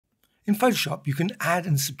In Photoshop, you can add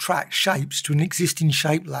and subtract shapes to an existing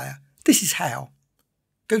shape layer. This is how.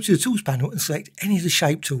 Go to the Tools panel and select any of the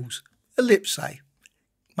shape tools. Ellipse, say.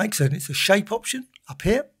 Make certain it's a shape option up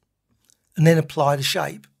here, and then apply the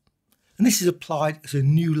shape. And this is applied as a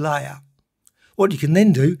new layer. What you can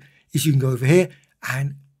then do is you can go over here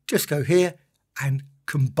and just go here and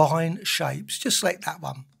combine shapes. Just select that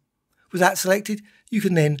one. With that selected, you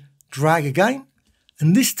can then drag again,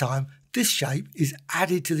 and this time this shape is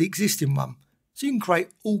added to the existing one. So you can create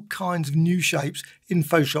all kinds of new shapes in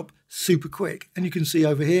Photoshop super quick. And you can see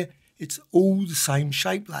over here, it's all the same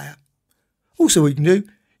shape layer. Also what you can do,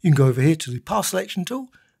 you can go over here to the Path Selection tool,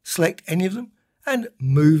 select any of them and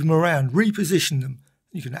move them around, reposition them.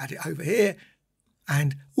 You can add it over here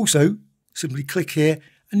and also simply click here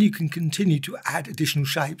and you can continue to add additional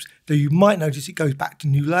shapes. Though you might notice it goes back to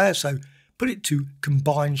new layer, so put it to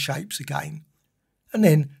combine shapes again. And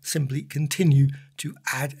then simply continue to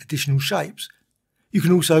add additional shapes. You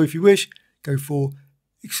can also, if you wish, go for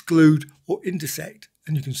exclude or intersect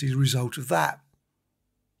and you can see the result of that.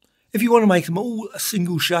 If you want to make them all a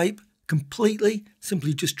single shape completely,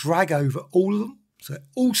 simply just drag over all of them, so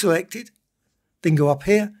all selected, then go up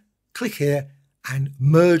here, click here and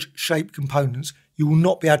merge shape components. You will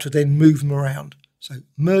not be able to then move them around. So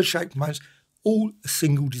merge shape components, all a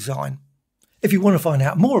single design. If you want to find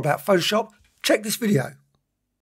out more about Photoshop, check this video.